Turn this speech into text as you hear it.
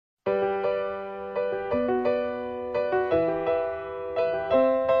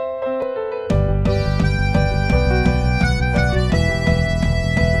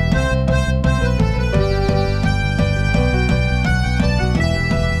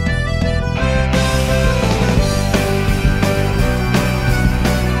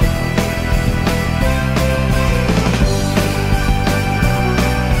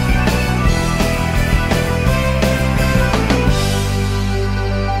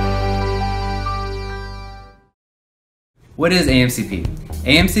What is AMCP?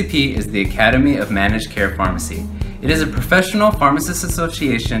 AMCP is the Academy of Managed Care Pharmacy. It is a professional pharmacist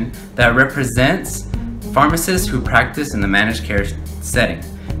association that represents pharmacists who practice in the managed care setting.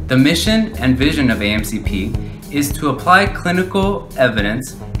 The mission and vision of AMCP is to apply clinical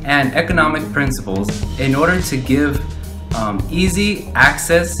evidence and economic principles in order to give easy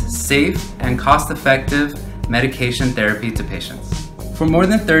access, safe, and cost-effective medication therapy to patients. For more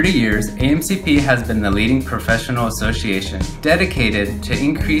than 30 years, AMCP has been the leading professional association dedicated to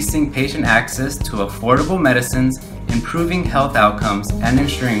increasing patient access to affordable medicines, improving health outcomes, and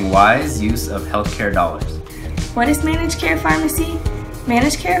ensuring wise use of healthcare dollars. What is managed care pharmacy?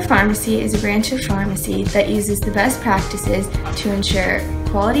 Managed care pharmacy is a branch of pharmacy that uses the best practices to ensure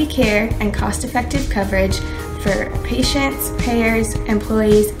quality care and cost-effective coverage for patients, payers,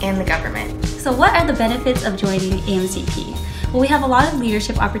 employees, and the government. So what are the benefits of joining AMCP? Well, we have a lot of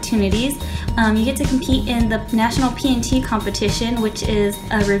leadership opportunities. You get to compete in the National P&T competition, which is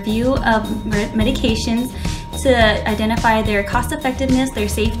a review of medications to identify their cost effectiveness, their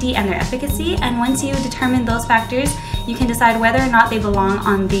safety, and their efficacy. And once you determine those factors, you can decide whether or not they belong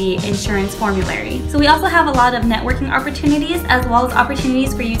on the insurance formulary. So we also have a lot of networking opportunities, as well as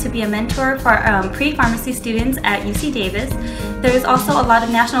opportunities for you to be a mentor for pre-pharmacy students at UC Davis. There's also a lot of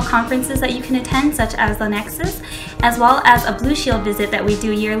national conferences that you can attend, such as the Nexus, as well as a Blue Shield visit that we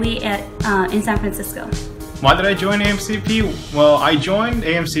do yearly in San Francisco. Why did I join AMCP? Well, I joined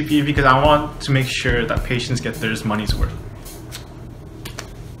AMCP because I want to make sure that patients get their money's worth.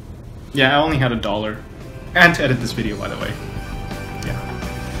 Yeah, I only had $1. And to edit this video, by the way.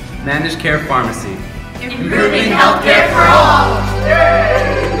 Yeah. Managed care pharmacy. Improving healthcare for all!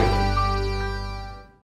 Yay!